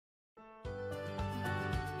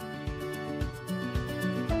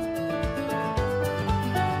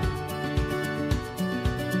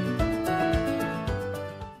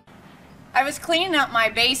I was cleaning up my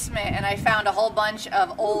basement and I found a whole bunch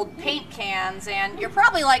of old paint cans, and you're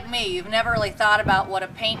probably like me, you've never really thought about what a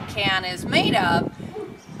paint can is made of,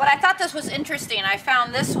 but I thought this was interesting. I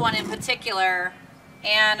found this one in particular,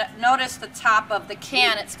 and notice the top of the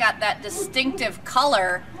can, it's got that distinctive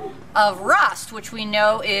color of rust, which we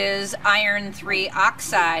know is iron 3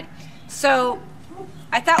 oxide. So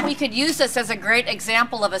I thought we could use this as a great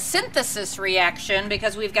example of a synthesis reaction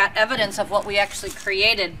because we've got evidence of what we actually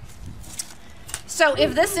created. So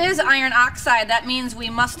if this is iron oxide, that means we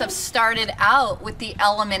must have started out with the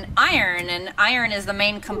element iron, and iron is the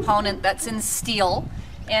main component that's in steel,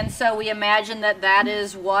 and so we imagine that that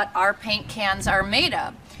is what our paint cans are made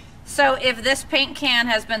of. So if this paint can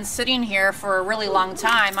has been sitting here for a really long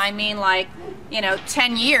time, I mean like,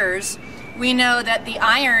 10 years, we know that the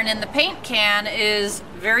iron in the paint can is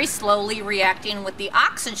very slowly reacting with the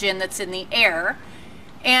oxygen that's in the air,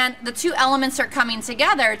 and the two elements are coming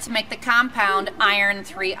together to make the compound iron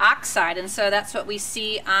 3 oxide, and so that's what we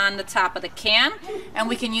see on the top of the can, and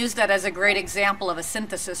we can use that as a great example of a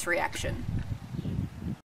synthesis reaction.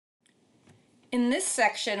 In this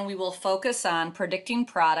section, we will focus on predicting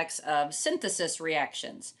products of synthesis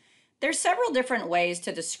reactions. There's several different ways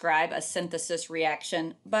to describe a synthesis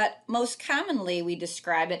reaction, but most commonly we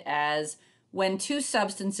describe it as when two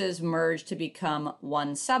substances merge to become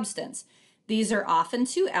one substance. These are often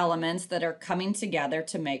two elements that are coming together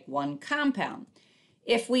to make one compound.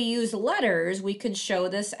 If we use letters, we could show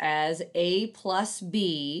this as A plus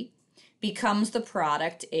B becomes the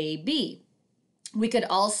product AB. We could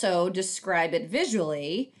also describe it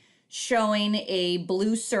visually, showing a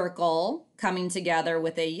blue circle coming together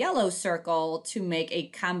with a yellow circle to make a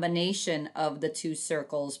combination of the two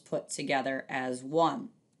circles put together as one.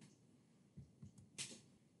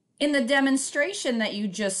 In the demonstration that you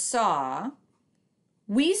just saw,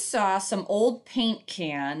 we saw some old paint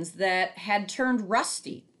cans that had turned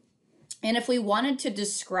rusty. And if we wanted to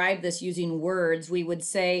describe this using words, we would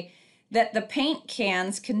say that the paint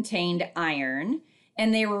cans contained iron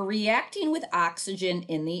and they were reacting with oxygen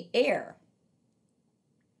in the air.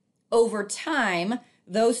 Over time,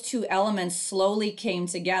 those two elements slowly came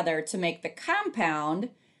together to make the compound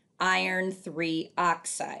iron 3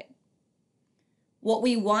 oxide. What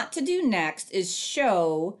we want to do next is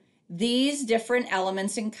show these different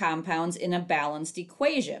elements and compounds in a balanced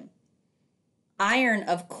equation. Iron,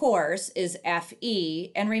 of course, is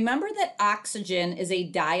Fe, and remember that oxygen is a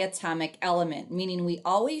diatomic element, meaning we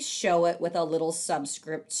always show it with a little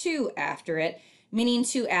subscript 2 after it, meaning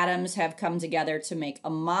two atoms have come together to make a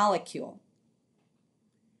molecule.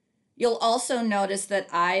 You'll also notice that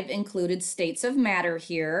I've included states of matter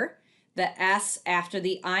here. The S after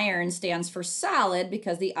the iron stands for solid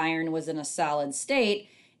because the iron was in a solid state,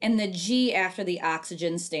 and the G after the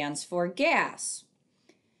oxygen stands for gas.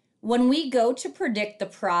 When we go to predict the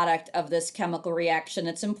product of this chemical reaction,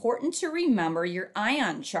 it's important to remember your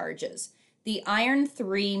ion charges. The iron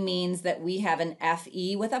 3 means that we have an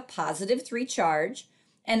Fe with a positive 3 charge,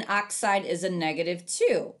 and oxide is a negative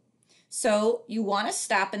 2. So you want to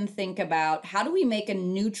stop and think about, how do we make a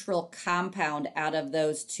neutral compound out of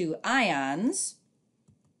those two ions?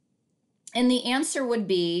 And the answer would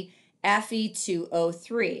be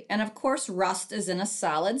Fe2O3. And of course, rust is in a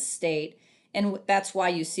solid state, and that's why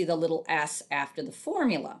you see the little S after the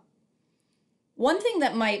formula. One thing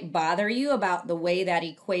that might bother you about the way that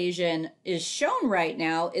equation is shown right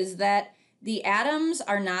now is that the atoms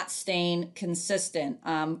are not staying consistent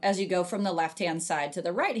as you go from the left-hand side to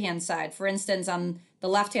the right-hand side. For instance, on the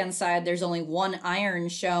left-hand side, there's only one iron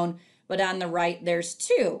shown, but on the right, there's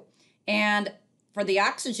 2. And for the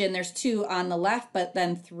oxygen, there's 2 on the left, but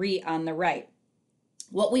then 3 on the right.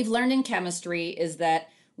 What we've learned in chemistry is that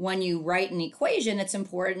when you write an equation, it's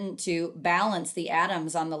important to balance the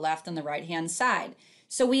atoms on the left and the right-hand side.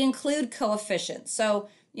 So we include coefficients. So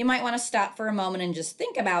you might want to stop for a moment and just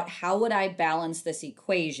think about, how would I balance this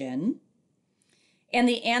equation? And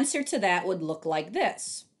the answer to that would look like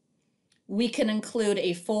this. We can include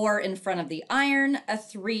a 4 in front of the iron, a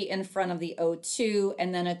 3 in front of the O2,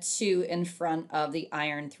 and then a 2 in front of the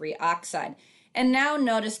iron 3 oxide. And now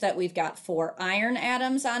notice that we've got 4 iron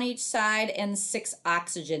atoms on each side and 6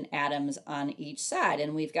 oxygen atoms on each side,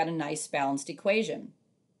 and we've got a nice balanced equation.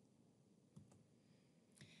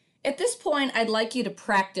 At this point, I'd like you to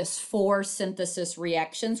practice 4 synthesis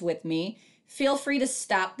reactions with me. Feel free to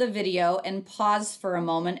stop the video and pause for a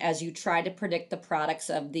moment as you try to predict the products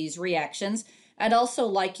of these reactions. I'd also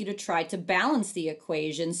like you to try to balance the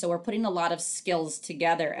equation, so we're putting a lot of skills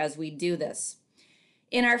together as we do this.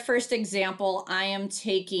 In our first example, I am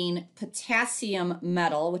taking potassium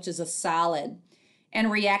metal, which is a solid,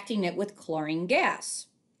 and reacting it with chlorine gas.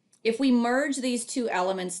 If we merge these two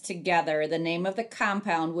elements together, the name of the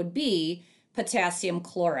compound would be potassium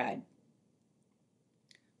chloride.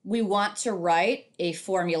 We want to write a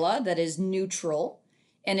formula that is neutral,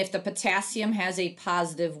 and if the potassium has a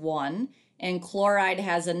 +1 and chloride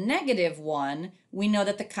has a -1, we know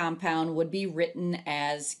that the compound would be written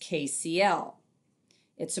as KCl.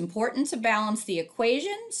 It's important to balance the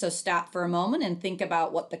equation, so stop for a moment and think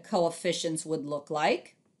about what the coefficients would look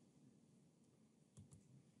like.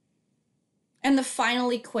 And the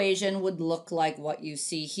final equation would look like what you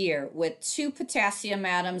see here, with 2 potassium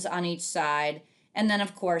atoms on each side, and then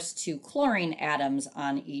of course 2 chlorine atoms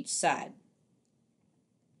on each side.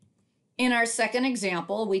 In our second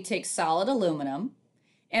example, we take solid aluminum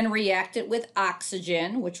and react it with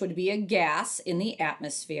oxygen, which would be a gas in the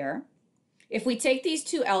atmosphere. If we take these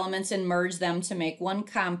two elements and merge them to make one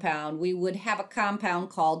compound, we would have a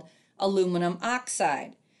compound called aluminum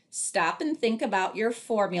oxide. Stop and think about your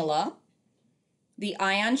formula. The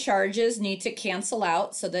ion charges need to cancel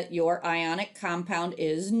out so that your ionic compound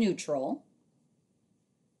is neutral.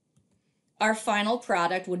 Our final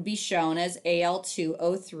product would be shown as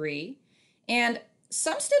Al2O3. And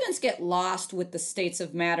some students get lost with the states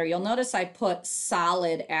of matter. You'll notice I put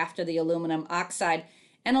solid after the aluminum oxide,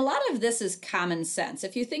 and a lot of this is common sense.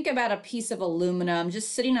 If you think about a piece of aluminum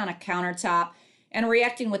just sitting on a countertop and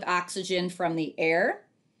reacting with oxygen from the air,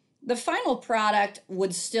 the final product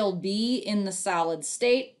would still be in the solid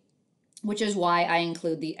state, which is why I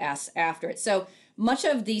include the S after it. So much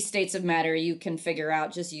of these states of matter you can figure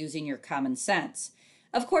out just using your common sense.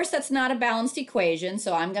 Of course, that's not a balanced equation,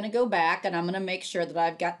 so I'm going to go back and I'm going to make sure that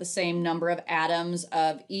I've got the same number of atoms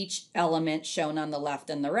of each element shown on the left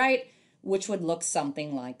and the right, which would look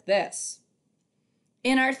something like this.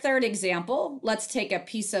 In our third example, let's take a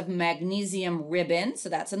piece of magnesium ribbon, so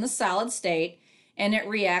that's in the solid state, and it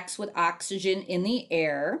reacts with oxygen in the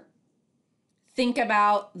air. Think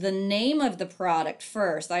about the name of the product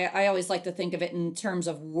first. I always like to think of it in terms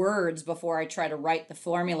of words before I try to write the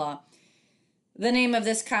formula. The name of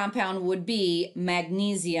this compound would be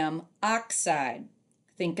magnesium oxide.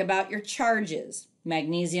 Think about your charges.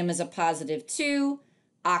 Magnesium is a +2,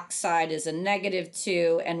 oxide is a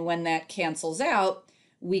 -2, and when that cancels out,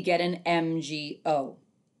 we get an MgO.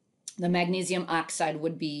 The magnesium oxide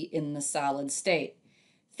would be in the solid state.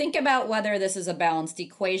 Think about whether this is a balanced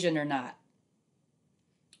equation or not.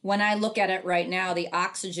 When I look at it right now, the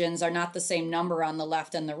oxygens are not the same number on the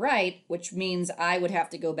left and the right, which means I would have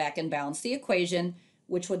to go back and balance the equation,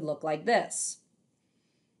 which would look like this.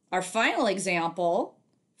 Our final example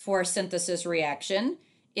for a synthesis reaction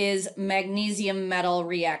is magnesium metal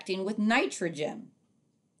reacting with nitrogen.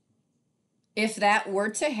 If that were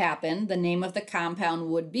to happen, the name of the compound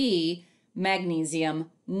would be magnesium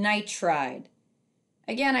nitride.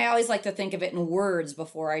 Again, I always like to think of it in words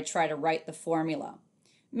before I try to write the formula.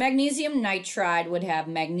 Magnesium nitride would have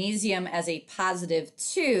magnesium as a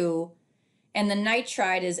 +2, and the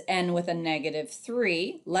nitride is N with a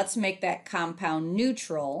 -3. Let's make that compound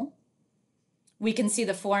neutral. We can see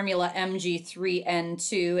the formula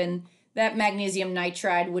Mg3N2, and that magnesium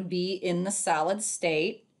nitride would be in the solid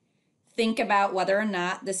state. Think about whether or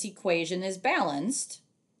not this equation is balanced.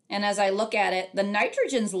 And as I look at it, the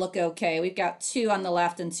nitrogens look okay. We've got 2 on the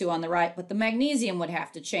left and 2 on the right, but the magnesium would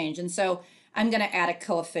have to change. And so I'm going to add a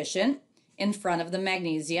coefficient in front of the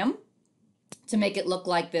magnesium to make it look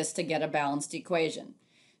like this to get a balanced equation.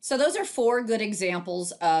 So those are 4 good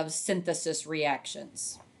examples of synthesis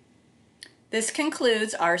reactions. This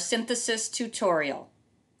concludes our synthesis tutorial.